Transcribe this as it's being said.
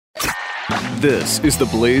This is the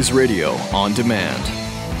Blaze Radio on demand.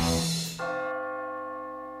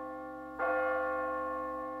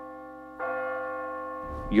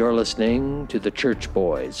 You're listening to the Church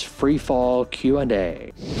Boys FREEFALL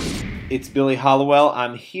Q&A. It's Billy Hollowell.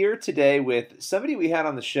 I'm here today with somebody we had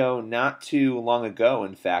on the show not too long ago.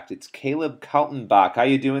 In fact, it's Caleb Kaltenbach. How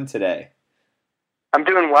you doing today? I'm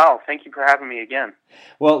doing well. Thank you for having me again.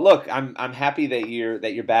 Well, look, I'm happy that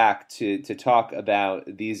you're back to talk about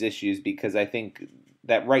these issues, because I think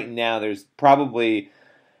that right now there's probably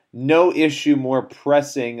no issue more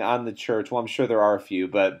pressing on the church. Well, I'm sure there are a few,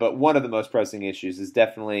 but one of the most pressing issues is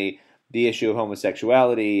definitely the issue of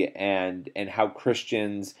homosexuality and how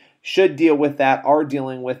Christians should deal with that, are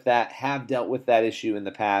dealing with that, have dealt with that issue in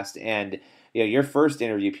the past. And your first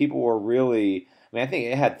interview, people were really, I think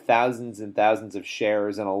it had thousands and thousands of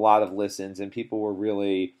shares and a lot of listens, and people were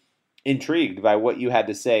really intrigued by what you had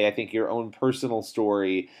to say. I think your own personal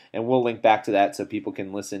story, and we'll link back to that so people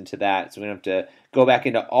can listen to that, so we don't have to go back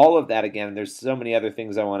into all of that again. There's so many other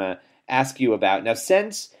things I want to ask you about. Now,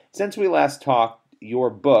 since we last talked,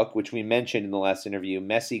 your book, which we mentioned in the last interview,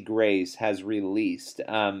 Messy Grace, has released.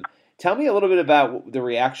 Tell me a little bit about the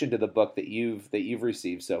reaction to the book that you've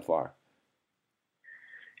received so far.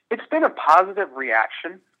 It's been a positive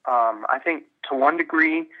reaction. I think to one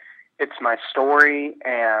degree, it's my story,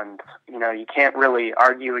 and you can't really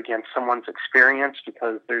argue against someone's experience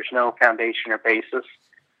because there's no foundation or basis.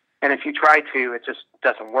 And if you try to, it just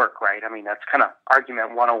doesn't work, right? I mean, that's kind of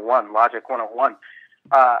argument 101, logic 101.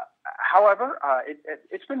 However,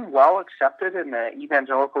 it's been well accepted in the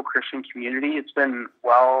evangelical Christian community. It's been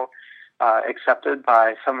well accepted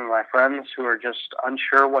by some of my friends who are just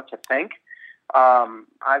unsure what to think.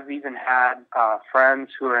 I've even had friends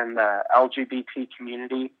who are in the LGBT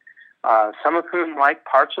community, some of whom like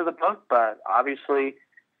parts of the book, but obviously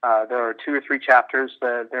there are 2 or 3 chapters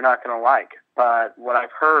that they're not going to like. But what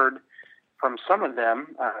I've heard from some of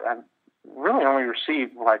them, I've really only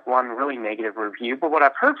received like one really negative review, but what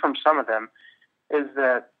I've heard from some of them is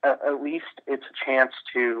that at least it's a chance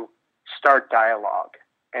to start dialogue.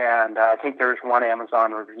 And I think there's one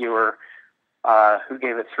Amazon reviewer who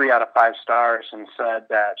gave it 3 out of 5 stars and said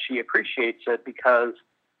that she appreciates it because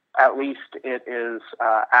at least it is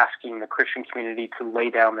asking the Christian community to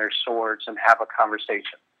lay down their swords and have a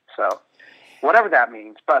conversation. So whatever that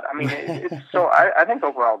means. But I mean, I think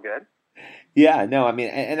overall good. Yeah, no, I mean,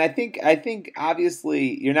 and I think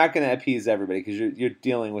obviously you're not going to appease everybody because you're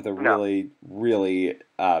dealing with a really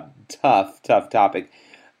tough topic.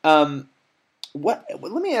 Let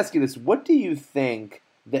me ask you this: what do you think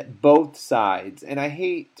that both sides, and I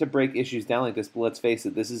hate to break issues down like this, but let's face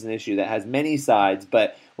it, this is an issue that has many sides.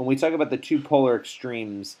 But when we talk about the 2 polar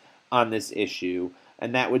extremes on this issue,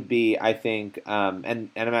 and that would be, I think, and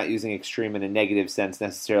I'm not using extreme in a negative sense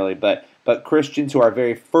necessarily, but Christians who are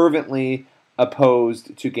very fervently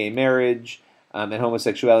opposed to gay marriage and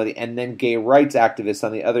homosexuality, and then gay rights activists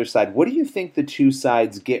on the other side. What do you think the 2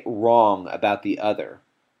 sides get wrong about the other?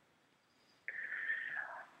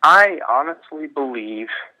 I honestly believe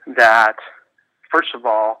that, first of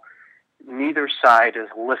all, neither side is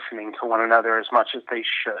listening to one another as much as they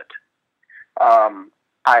should.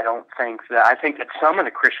 I think that some in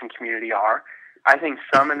the Christian community are. I think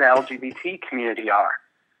some in the LGBT community are.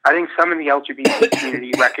 I think some in the LGBT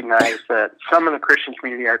community recognize that some in the Christian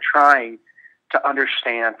community are trying to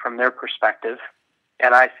understand from their perspective.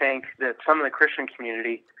 And I think that some in the Christian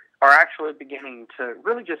community are actually beginning to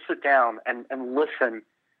really just sit down and listen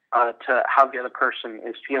to how the other person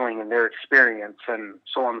is feeling in their experience and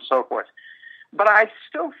so on and so forth. But I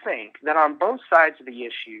still think that on both sides of the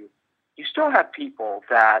issue, you still have people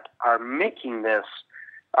that are making this,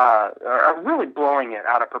 are really blowing it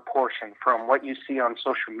out of proportion from what you see on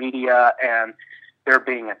social media, and there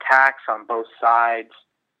being attacks on both sides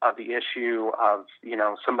of the issue of,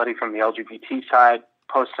 somebody from the LGBT side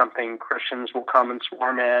posts something, Christians will come and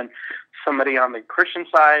swarm in. Somebody on the Christian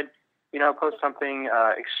side, post something,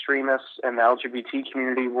 extremists in the LGBT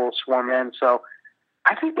community will swarm in. So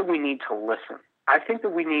I think that we need to listen. I think that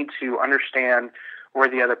we need to understand where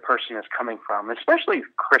the other person is coming from, especially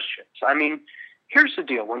Christians. I mean, here's the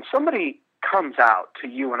deal. When somebody comes out to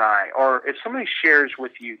you and I, or if somebody shares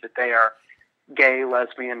with you that they are gay,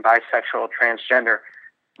 lesbian, bisexual, transgender,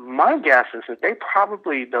 my guess is that they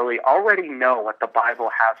probably, Billy, already know what the Bible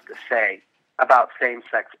has to say about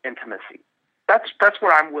same-sex intimacy. That's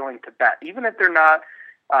what I'm willing to bet. Even if they're not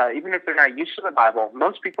used to the Bible,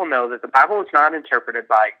 most people know that the Bible is not interpreted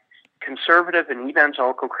by conservative and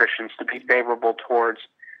evangelical Christians to be favorable towards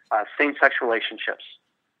same-sex relationships.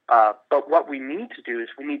 But what we need to do is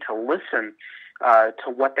we need to listen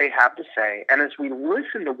to what they have to say. And as we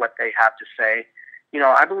listen to what they have to say,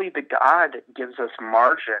 I believe that God gives us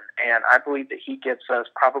margin, and I believe that he gives us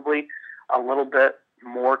probably a little bit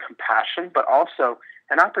more compassion, but also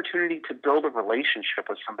an opportunity to build a relationship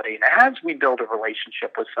with somebody. And as we build a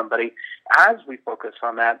relationship with somebody, as we focus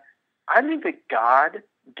on that, I think that God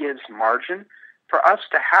gives margin for us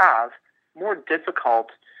to have more difficult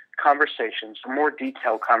conversations, more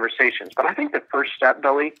detailed conversations. But I think the first step,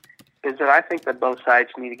 Billy, is that I think that both sides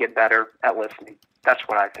need to get better at listening. That's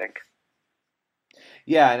what I think.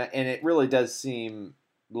 Yeah, and it really does seem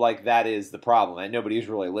like that is the problem, and nobody's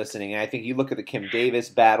really listening. And I think you look at the Kim Davis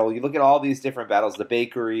battle, you look at all these different battles, the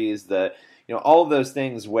bakeries, all of those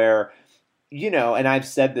things where, and I've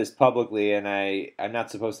said this publicly, and I'm not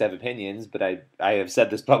supposed to have opinions, but I have said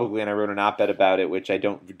this publicly, and I wrote an op-ed about it, which I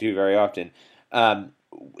don't do very often,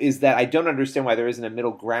 is that I don't understand why there isn't a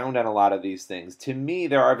middle ground on a lot of these things. To me,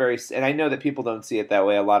 there are and I know that people don't see it that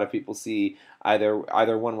way. A lot of people see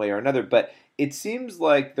either one way or another, but it seems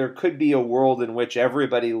like there could be a world in which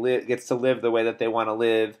everybody gets to live the way that they want to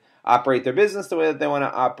live, operate their business the way that they want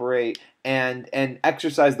to operate, and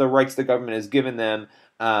exercise the rights the government has given them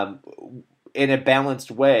in a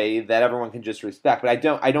balanced way that everyone can just respect. But I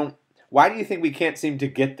don't. Why do you think we can't seem to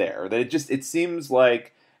get there? That it seems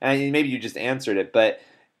like, and maybe you just answered it, but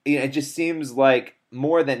it just seems like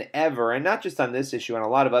more than ever, and not just on this issue, on a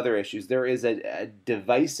lot of other issues, there is a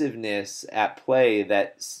divisiveness at play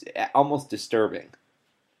that's almost disturbing.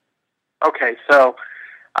 Okay, so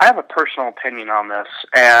I have a personal opinion on this,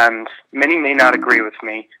 and many may not agree with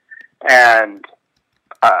me, but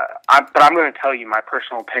I'm going to tell you my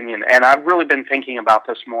personal opinion, and I've really been thinking about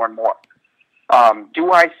this more and more.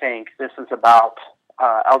 Do I think this is about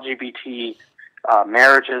LGBT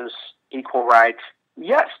marriages, equal rights?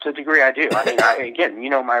 Yes, to a degree I do. I mean,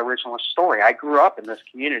 again, my original story. I grew up in this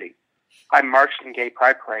community. I marched in gay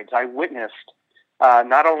pride parades. I witnessed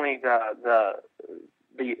not only the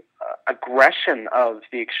aggression of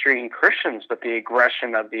the extreme Christians, but the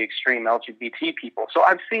aggression of the extreme LGBT people. So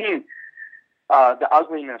I've seen the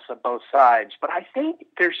ugliness of both sides. But I think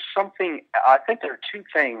there are two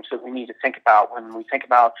things that we need to think about when we think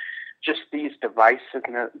about just these divisive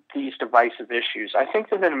issues. I think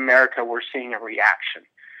that in America we're seeing a reaction.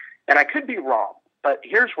 And I could be wrong, but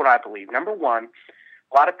here's what I believe. Number one,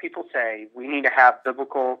 a lot of people say we need to have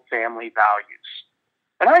biblical family values.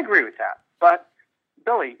 And I agree with that. But,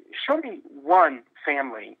 Billy, show me one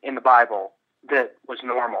family in the Bible that was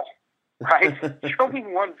normal, right? Show me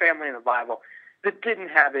one family in the Bible that didn't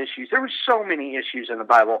have issues. There were so many issues in the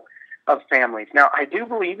Bible of families. Now, I do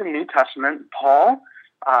believe in the New Testament, Paul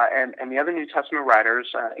and the other New Testament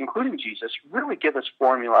writers, including Jesus, really give us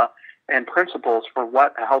formula and principles for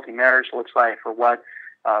what a healthy marriage looks like, for what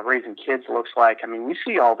raising kids looks like. I mean, we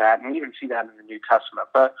see all that, and we even see that in the New Testament.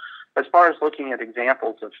 But as far as looking at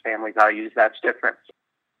examples of family values, that's different.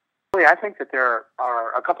 Really, I think that there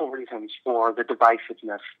are a couple of reasons for the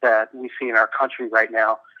divisiveness that we see in our country right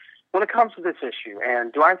now when it comes to this issue.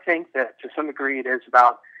 And do I think that to some degree it is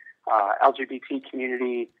about LGBT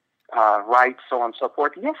community rights, so on and so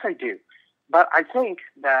forth? Yes, I do. But I think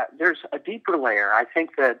that there's a deeper layer. I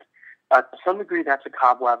think that to some degree that's a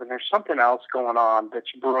cobweb, and there's something else going on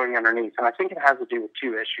that's brewing underneath. And I think it has to do with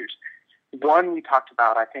two issues. One, we talked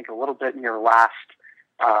about, I think, a little bit in our last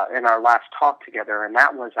talk together, and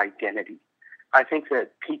that was identity. I think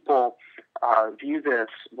that people view this,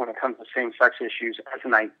 when it comes to same-sex issues, as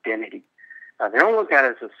an identity. They don't look at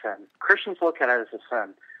it as a sin. Christians look at it as a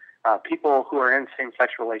sin. People who are in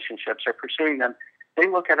same-sex relationships are pursuing them. They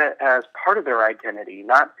look at it as part of their identity,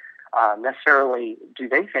 not necessarily do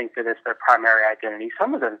they think that it's their primary identity.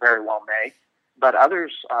 Some of them very well may, but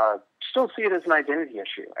others still see it as an identity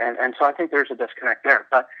issue. And so I think there's a disconnect there.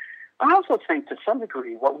 But I also think to some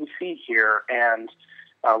degree what we see here and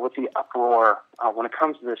with the uproar when it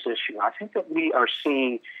comes to this issue, I think that we are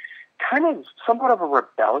seeing kind of somewhat of a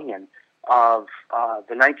rebellion of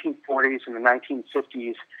the 1940s and the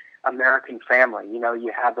 1950s American family. You know,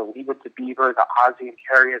 you had the Leave It to Beaver, the Ozzie and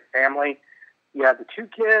Harriet family. You had the two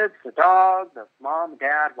kids, the dog, the mom,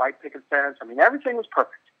 dad, white picket fence. I mean, everything was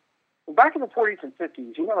perfect. Well, back in the 40s and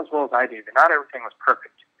 50s, you know as well as I do that not everything was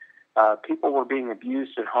perfect. People were being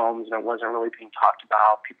abused at homes, and it wasn't really being talked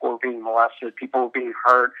about. People were being molested. People were being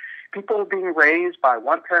hurt. People were being raised by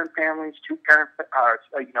one-parent families, two-parent,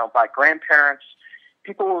 by grandparents.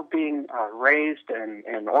 People were being raised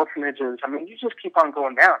in orphanages. I mean, you just keep on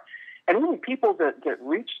going down. And even people that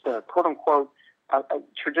reached the quote-unquote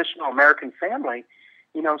traditional American family,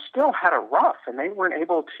 you know, still had it rough, and they weren't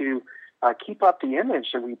able to keep up the image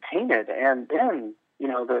that we painted. And then, you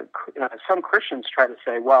know, some Christians try to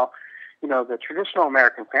say, well, the traditional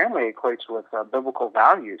American family equates with biblical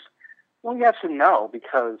values. Well, yes and no,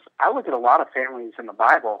 because I look at a lot of families in the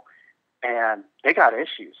Bible, and they got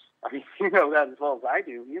issues. I mean, you know that as well as I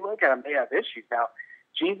do. You look at them, they have issues. Now,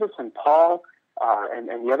 Jesus and Paul and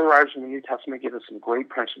the other writers in the New Testament give us some great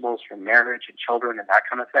principles for marriage and children and that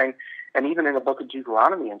kind of thing. And even in the book of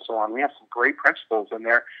Deuteronomy and so on, we have some great principles in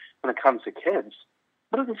there when it comes to kids.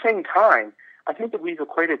 But at the same time, I think that we've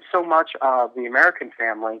equated so much of the American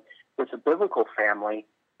family with the biblical family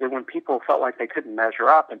that when people felt like they couldn't measure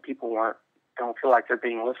up and people don't feel like they're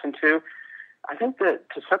being listened to, I think that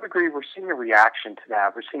to some degree we're seeing a reaction to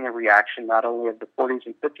that. We're seeing a reaction not only of the 40s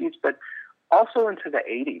and 50s, but also into the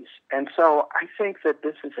 80s. And so I think that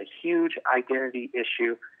this is a huge identity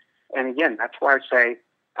issue. And again, that's why I say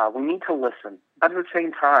we need to listen. But at the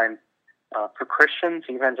same time, for Christians,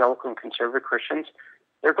 evangelical and conservative Christians,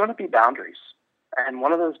 there are going to be boundaries. And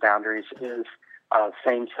one of those boundaries is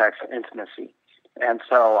same-sex intimacy. And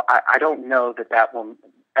so I don't know that will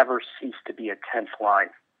ever cease to be a tense line.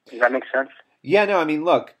 Does that make sense? Yeah, no, I mean,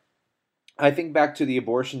 look, I think back to the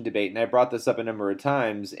abortion debate, and I brought this up a number of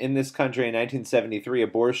times. In this country in 1973,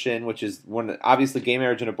 abortion, which is obviously gay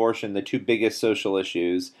marriage and abortion, the two biggest social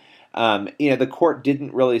issues, the court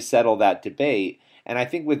didn't really settle that debate. And I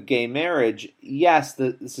think with gay marriage, yes,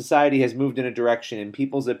 the society has moved in a direction and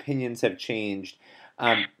people's opinions have changed.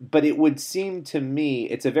 But it would seem to me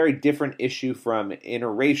it's a very different issue from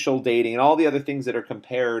interracial dating and all the other things that are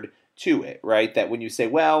compared to it, right? That when you say,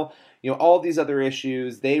 well, all these other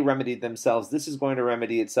issues, they remedied themselves, this is going to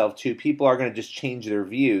remedy itself too, people are going to just change their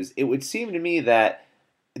views. It would seem to me that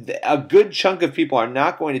a good chunk of people are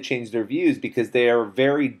not going to change their views because they are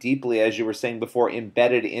very deeply, as you were saying before,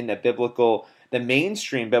 embedded in the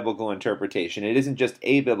mainstream biblical interpretation. It isn't just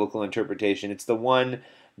a biblical interpretation, it's the one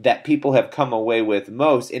that people have come away with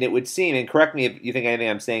most. And it would seem, and correct me if you think anything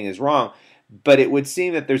I'm saying is wrong, but it would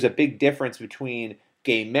seem that there's a big difference between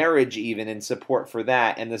gay marriage even and support for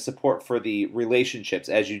that and the support for the relationships,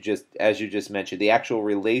 as you just mentioned, the actual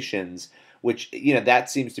relations, which, that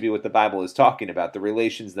seems to be what the Bible is talking about, the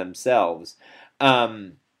relations themselves. I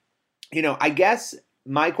guess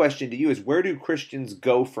my question to you is, where do Christians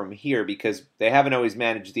go from here? Because they haven't always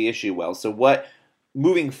managed the issue well. So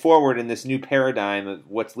moving forward in this new paradigm of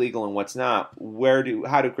what's legal and what's not,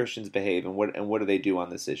 how do Christians behave and what do they do on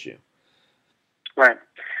this issue? Right.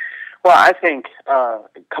 Well, I think a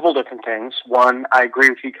couple different things. One, I agree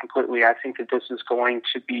with you completely. I think that this is going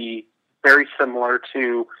to be very similar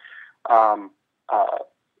to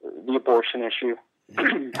the abortion issue.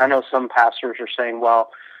 I know some pastors are saying, well,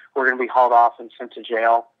 we're going to be hauled off and sent to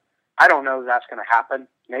jail. I don't know if that's going to happen.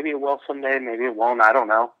 Maybe it will someday, maybe it won't, I don't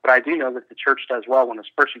know. But I do know that the church does well when it's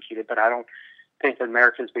persecuted, but I don't think that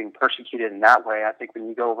America is being persecuted in that way. I think when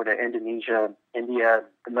you go over to Indonesia, India,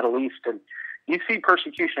 the Middle East, and you see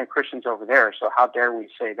persecution of Christians over there, so how dare we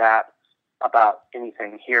say that about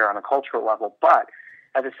anything here on a cultural level. But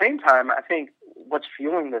at the same time, I think what's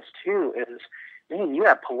fueling this too is, you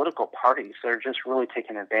have political parties that are just really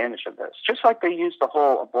taking advantage of this, just like they used the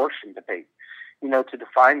whole abortion debate, to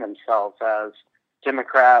define themselves as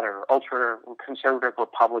Democrat or ultra-conservative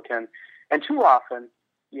Republican. And too often,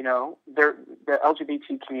 the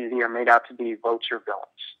LGBT community are made out to be votes or villains,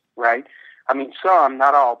 right? I mean, some,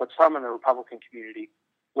 not all, but some in the Republican community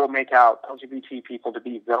will make out LGBT people to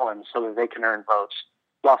be villains so that they can earn votes.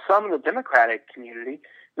 While some in the Democratic community,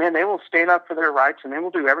 man, they will stand up for their rights and they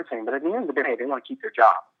will do everything. But at the end of the day, they want to keep their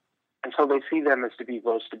job. And so they see them as to be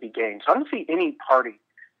votes to be gained. So I don't see any party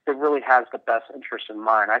that really has the best interest in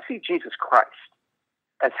mind. I see Jesus Christ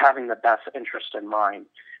as having the best interest in mind.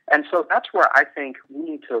 And so that's where I think we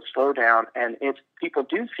need to slow down. And if people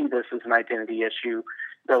do see this as an identity issue,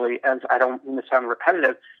 really, as I don't mean to sound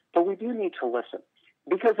repetitive, but we do need to listen.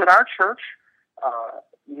 Because at our church,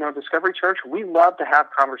 Discovery Church, we love to have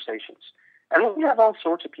conversations. And we have all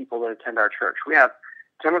sorts of people that attend our church. We have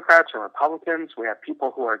Democrats and Republicans. We have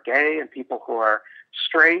people who are gay and people who are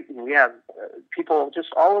straight. And we have people just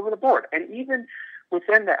all over the board. And even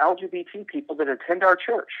within the LGBT people that attend our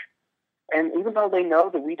church. And even though they know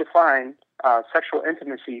that we define sexual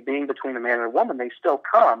intimacy being between a man and a woman, they still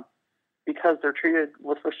come because they're treated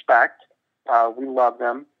with respect. We love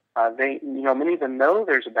them. Many of them know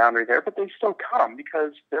there's a boundary there, but they still come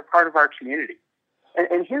because they're part of our community.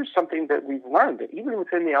 And here's something that we've learned, that even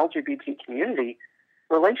within the LGBT community,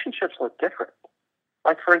 relationships look different.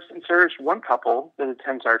 Like, for instance, there's one couple that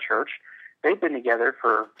attends our church. They've been together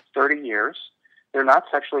for 30 years. They're not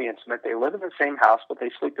sexually intimate. They live in the same house, but they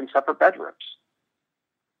sleep in separate bedrooms.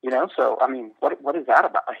 So, I mean, what is that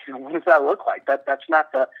about? What does that look like? That's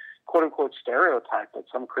not the quote-unquote stereotype that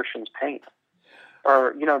some Christians paint.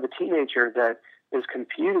 or, the teenager that is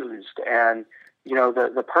confused, and,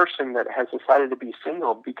 the person that has decided to be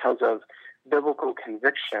single because of biblical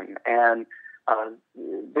conviction. And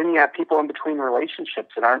then you have people in between relationships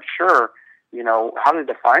that aren't sure, how to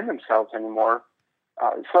define themselves anymore.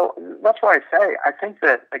 So that's why I say, I think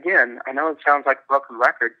that, again, I know it sounds like a broken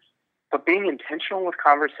record, but being intentional with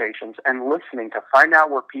conversations and listening to find out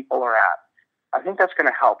where people are at, I think that's going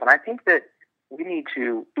to help. And I think that we need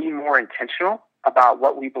to be more intentional about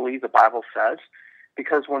what we believe the Bible says,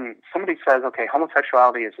 because when somebody says, okay,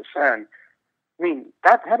 homosexuality is a sin, I mean,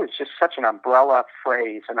 that is just such an umbrella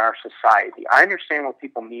phrase in our society. I understand what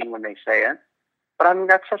people mean when they say it, but I mean,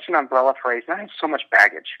 that's such an umbrella phrase, and I have so much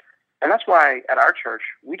baggage. And that's why at our church,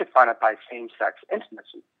 we define it by same-sex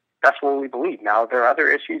intimacy. That's what we believe. Now, there are other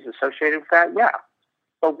issues associated with that, yeah.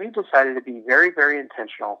 But we've decided to be very, very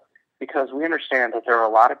intentional because we understand that there are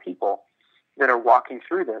a lot of people that are walking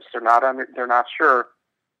through this. They're not sure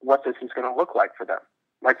what this is going to look like for them.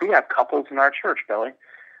 Like, we have couples in our church, Billy,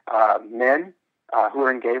 men who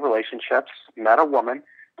are in gay relationships, met a woman,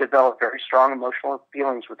 developed very strong emotional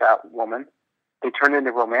feelings with that woman. They turned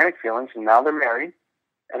into romantic feelings, and now they're married,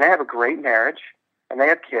 and they have a great marriage, and they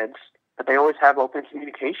have kids, but they always have open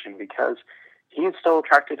communication because he is still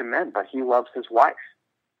attracted to men, but he loves his wife.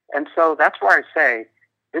 And so that's why I say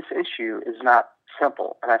this issue is not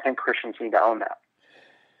simple, and I think Christians need to own that.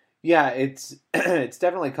 Yeah, it's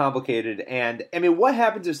definitely complicated. And I mean, what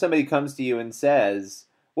happens if somebody comes to you and says,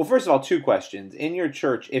 well, first of all, two questions. In your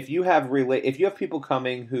church, if you have people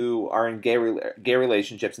coming who are in gay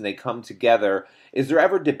relationships and they come together, is there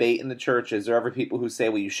ever debate in the church? Is there ever people who say,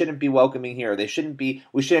 well, you shouldn't be welcoming here, or we shouldn't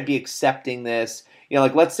be accepting this?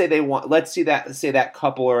 Like, let's say that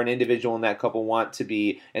couple or an individual in that couple want to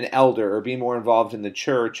be an elder or be more involved in the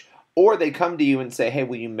church, or they come to you and say, hey,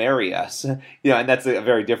 will you marry us? And that's a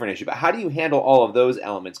very different issue. But how do you handle all of those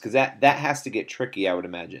elements? Because that has to get tricky, I would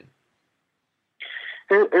imagine.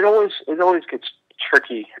 It always gets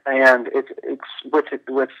tricky, and it's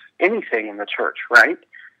with anything in the church, right?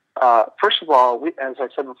 First of all, as I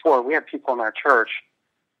said before, we have people in our church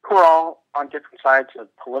who are all on different sides of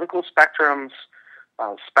political spectrums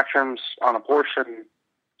on abortion,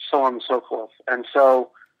 so on and so forth. And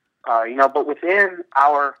so, but within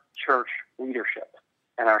our church leadership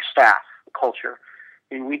and our staff culture,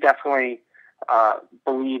 I mean, we definitely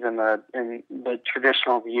believe in the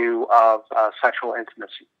traditional view of sexual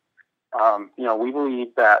intimacy. We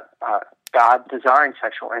believe that God designed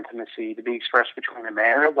sexual intimacy to be expressed between a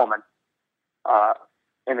man and a woman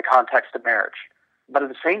in the context of marriage. But at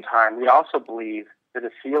the same time, we also believe that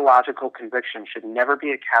a theological conviction should never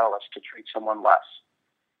be a catalyst to treat someone less.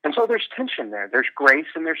 And so there's tension there. There's grace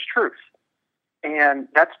and there's truth. And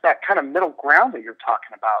that's that kind of middle ground that you're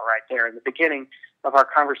talking about right there in the beginning of our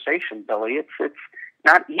conversation, Billy. It's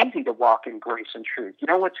not easy to walk in grace and truth. You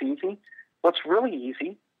know what's easy? What's really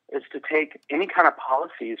easy is to take any kind of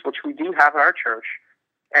policies, which we do have at our church,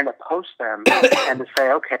 and to post them and to say,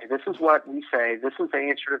 okay, this is what we say, this is the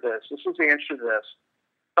answer to this, this is the answer to this.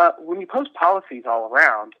 But when you post policies all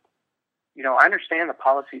around, I understand the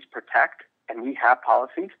policies protect, and we have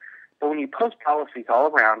policies, but when you post policies all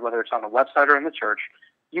around, whether it's on the website or in the church,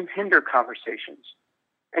 you hinder conversations.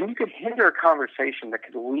 And you could hinder a conversation that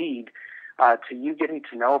could lead to you getting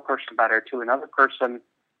to know a person better, to another person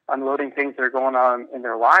unloading things that are going on in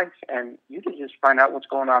their life, and you can just find out what's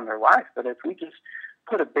going on in their life. But if we just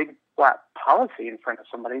put a big flat policy in front of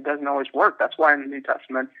somebody, it doesn't always work. That's why in the New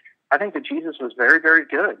Testament, I think that Jesus was very, very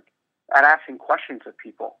good at asking questions of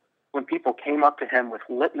people. When people came up to him with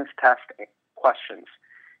litmus test questions,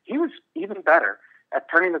 he was even better at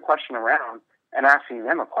turning the question around and asking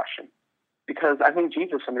them a question. Because I think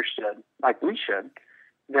Jesus understood, like we should,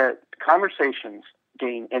 that conversations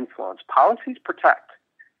gain influence. Policies protect,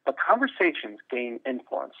 but conversations gain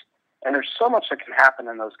influence. And there's so much that can happen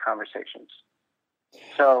in those conversations.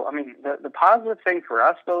 So, I mean, the positive thing for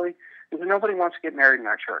us, Billy, is that nobody wants to get married in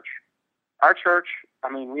our church. Our church, I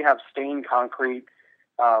mean, we have stained concrete.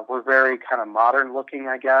 We're very kind of modern looking,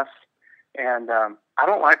 I guess. And I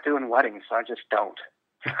don't like doing weddings, so I just don't.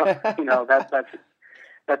 So,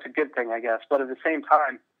 that's a good thing, I guess. But at the same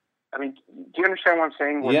time, I mean, do you understand what I'm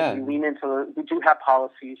saying? Yeah. We lean into, we do have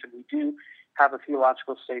policies and we do have a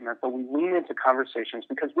theological statement, but we lean into conversations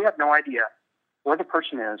because we have no idea where the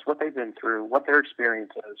person is, what they've been through, what their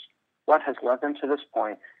experience is, what has led them to this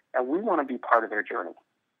point, and we want to be part of their journey.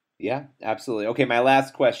 Yeah, absolutely. Okay, my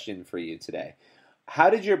last question for you today. How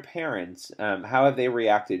did your parents, how have they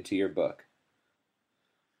reacted to your book?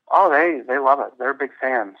 Oh, they love it. They're big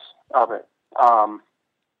fans of it.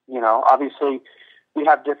 Obviously we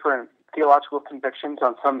have different theological convictions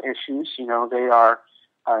on some issues. They are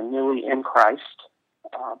newly in Christ,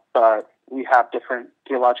 but we have different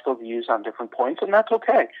theological views on different points, and that's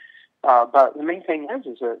okay. But the main thing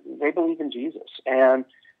is that they believe in Jesus, and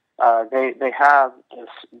they have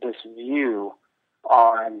this view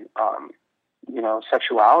on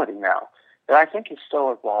sexuality now that I think is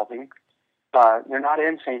still evolving. But they're not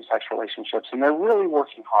in same-sex relationships, and they're really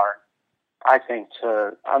working hard, I think,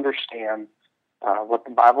 to understand what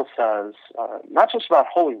the Bible says, not just about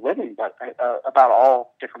holy living, but about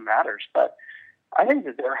all different matters. But I think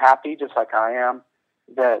that they're happy, just like I am,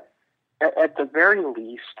 that at the very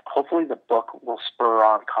least, hopefully the book will spur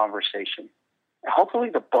on conversation. Hopefully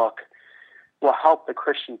the book will help the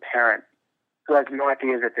Christian parent who has no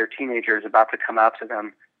idea that their teenager is about to come out to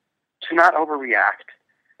them to not overreact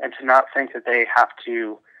and to not think that they have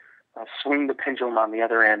to swing the pendulum on the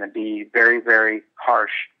other end and be very, very harsh,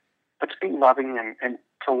 but to be loving and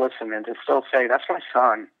to listen and to still say, that's my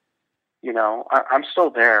son. I'm still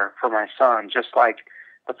there for my son, just like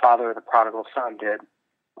the father of the prodigal son did.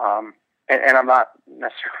 And I'm not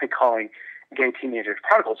necessarily calling gay teenagers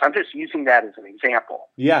prodigals. I'm just using that as an example.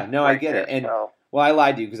 Yeah, no, I get it. And well, I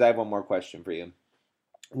lied to you because I have one more question for you.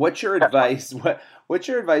 What's your advice? What's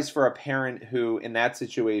your advice for a parent who, in that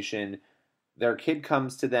situation, their kid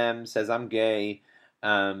comes to them, says, "I'm gay,"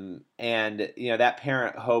 and that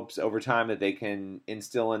parent hopes over time that they can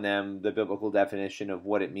instill in them the biblical definition of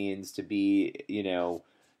what it means to be,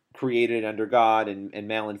 created under God and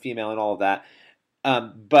male and female and all of that.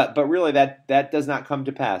 But really that does not come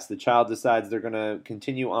to pass. The child decides they're going to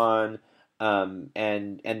continue on.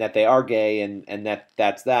 And that they are gay and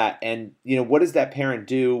that's that. And, what does that parent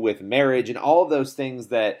do with marriage and all of those things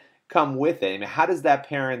that come with it? I mean, how does that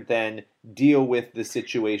parent then deal with the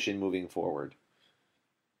situation moving forward?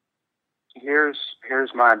 Here's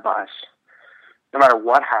my advice. No matter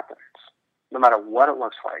what happens, no matter what it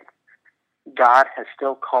looks like, God has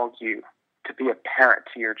still called you to be a parent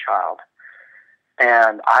to your child.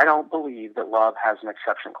 And I don't believe that love has an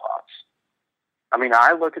exception clause. I mean,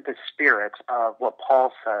 I look at the spirit of what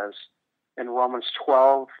Paul says in Romans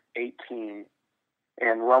 12:18,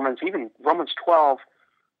 and Romans 12,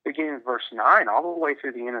 beginning in verse 9, all the way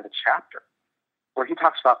through the end of the chapter, where he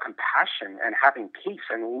talks about compassion and having peace,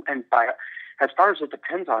 and by as far as it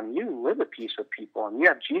depends on you, live at peace with people. And you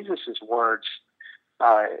have Jesus' words,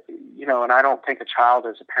 and I don't think a child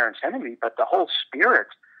is a parent's enemy, but the whole spirit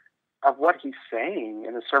of what he's saying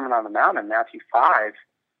in the Sermon on the Mount in Matthew 5,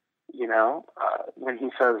 when he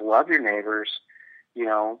says, love your neighbors,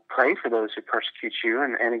 pray for those who persecute you.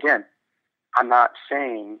 And again, I'm not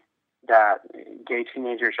saying that gay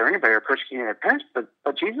teenagers or anybody are persecuting their parents,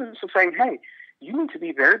 but Jesus is saying, hey, you need to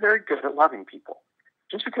be very, very good at loving people.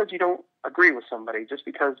 Just because you don't agree with somebody, just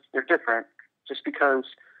because they're different, just because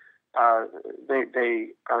they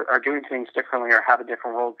are doing things differently or have a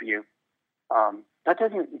different worldview, that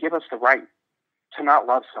doesn't give us the right to not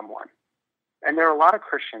love someone. And there are a lot of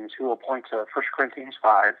Christians who will point to 1 Corinthians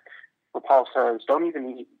 5, where Paul says, don't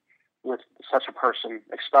even eat with such a person,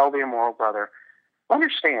 expel the immoral brother.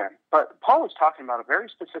 Understand, but Paul is talking about a very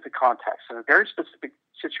specific context and a very specific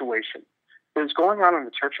situation that is going on in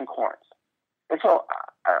the church in Corinth. And so,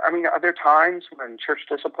 I mean, are there times when church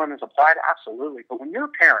discipline is applied? Absolutely. But when you're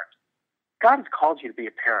a parent, God has called you to be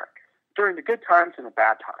a parent during the good times and the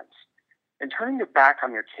bad times. And turning your back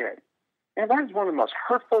on your kid, and that is one of the most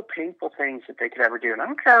hurtful, painful things that they could ever do. And I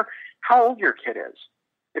don't care how old your kid is.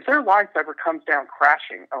 If their life ever comes down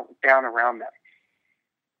crashing down around them,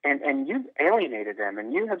 and you've alienated them,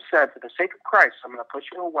 and you have said, for the sake of Christ, I'm going to push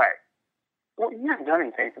you away. Well, you haven't done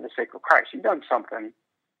anything for the sake of Christ. You've done something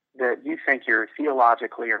that you think you're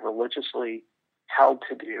theologically or religiously held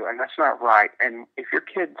to do, and that's not right. And if your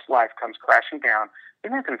kid's life comes crashing down,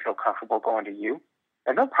 they're not going to feel comfortable going to you.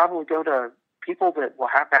 And they'll probably go to people that will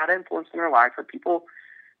have bad influence in their life or people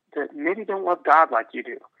that maybe don't love God like you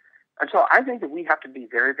do. And so I think that we have to be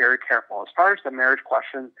very, very careful. As far as the marriage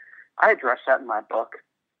question, I address that in my book.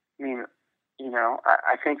 I mean,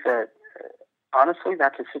 I think that, honestly,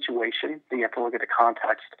 that's a situation that you have to look at the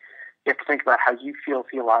context. You have to think about how you feel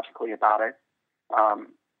theologically about it.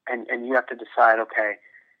 And you have to decide, okay,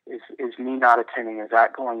 is me not attending, is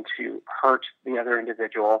that going to hurt the other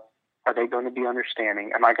individual? Are they going to be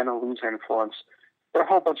understanding? Am I going to lose influence? There are a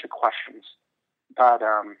whole bunch of questions. But,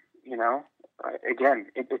 again,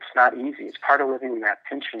 it's not easy. It's part of living in that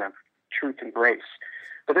tension of truth and grace.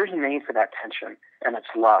 But there's a name for that tension, and it's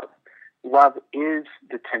love. Love is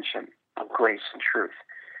the tension of grace and truth.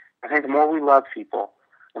 I think the more we love people,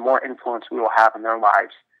 the more influence we will have in their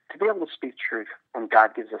lives to be able to speak truth when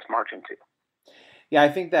God gives us margin to. Yeah, I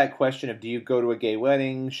think that question of do you go to a gay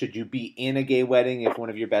wedding? Should you be in a gay wedding if one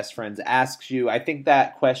of your best friends asks you? I think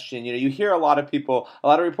that question, you hear a lot of people, a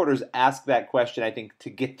lot of reporters ask that question, I think, to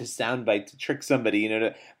get the soundbite, to trick somebody,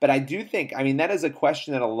 but I do think, that is a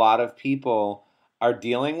question that a lot of people are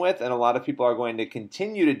dealing with, and a lot of people are going to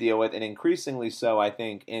continue to deal with, and increasingly so, I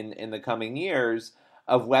think, in the coming years,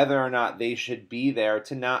 of whether or not they should be there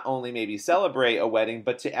to not only maybe celebrate a wedding,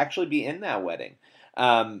 but to actually be in that wedding.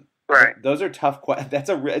 Right. Those are tough.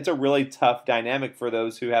 It's a really tough dynamic for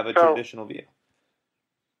those who have a traditional view.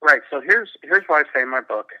 Right. So here's what I say in my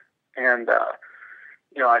book, and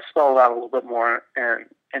I spell it out a little bit more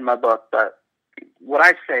in my book. But what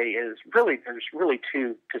I say is there's really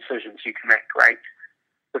two decisions you can make. Right.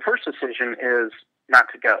 The first decision is not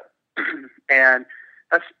to go, and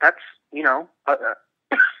that's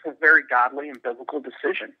a very godly and biblical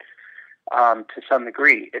decision. To some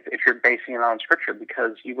degree, if you're basing it on Scripture,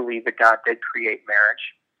 because you believe that God did create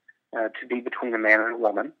marriage to be between a man and a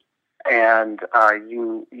woman, and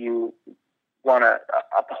you want to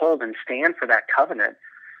uphold and stand for that covenant.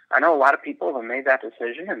 I know a lot of people have made that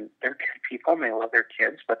decision, and they're good people, and they love their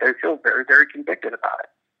kids, but they feel very, very convicted about it.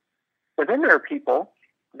 But then there are people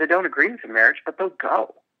that don't agree with the marriage, but they'll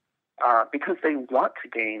go because they want to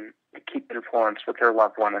keep influence with their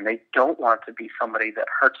loved one, and they don't want to be somebody that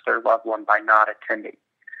hurts their loved one by not attending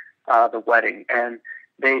the wedding. And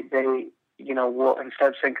they will, instead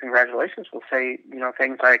of saying congratulations, will say,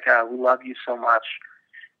 things like, we love you so much,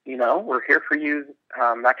 we're here for you,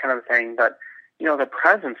 that kind of thing. But, the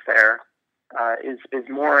presence there is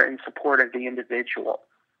more in support of the individual,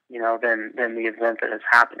 than the event that is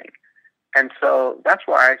happening. And so that's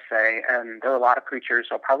why I say, and there are a lot of preachers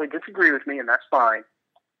who'll probably disagree with me, and that's fine,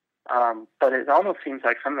 but it almost seems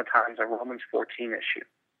like some of the times a Romans 14 issue,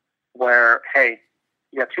 where, hey,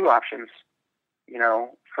 you have two options,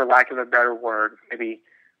 for lack of a better word. Maybe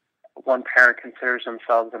one parent considers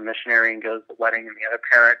themselves a missionary and goes to the wedding, and the other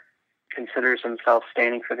parent considers himself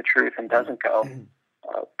standing for the truth and doesn't go.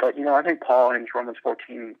 But, I think Paul ends Romans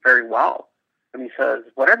 14 very well when he says,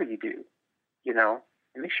 whatever you do,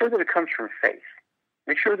 make sure that it comes from faith.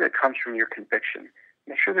 Make sure that it comes from your conviction.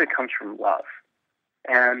 Make sure that it comes from love.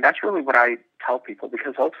 And that's really what I tell people,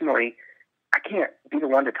 because ultimately I can't be the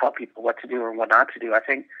one to tell people what to do or what not to do. I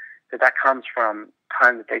think that comes from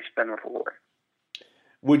time that they spend with the Lord.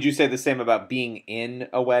 Would you say the same about being in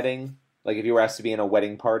a wedding? Like if you were asked to be in a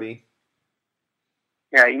wedding party?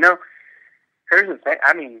 Yeah, here's the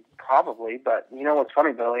thing. Probably, but what's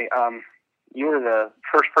funny, Billy? You were the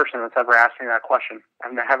first person that's ever asked me that question. I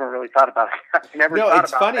haven't really thought about it. No,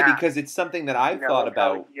 it's funny because it's something that I've thought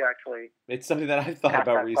about. It's something that I've thought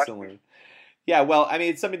about recently. Question. Yeah, well,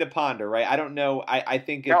 it's something to ponder, right? I don't know. I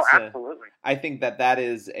think it's absolutely. I think that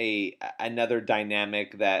is another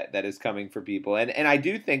dynamic that is coming for people, and I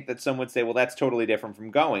do think that some would say, well, that's totally different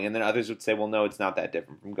from going, and then others would say, well, no, it's not that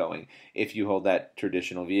different from going if you hold that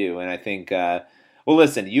traditional view. And I think. Well,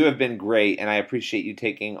 listen, you have been great, and I appreciate you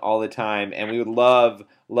taking all the time, and we would love,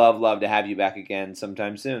 love, love to have you back again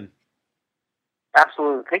sometime soon.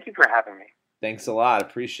 Absolutely. Thank you for having me. Thanks a lot.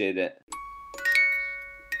 Appreciate it.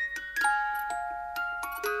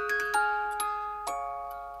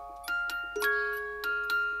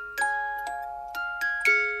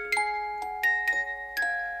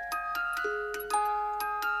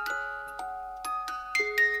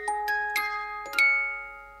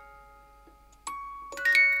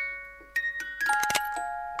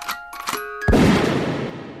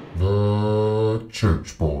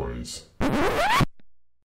 Church Boys.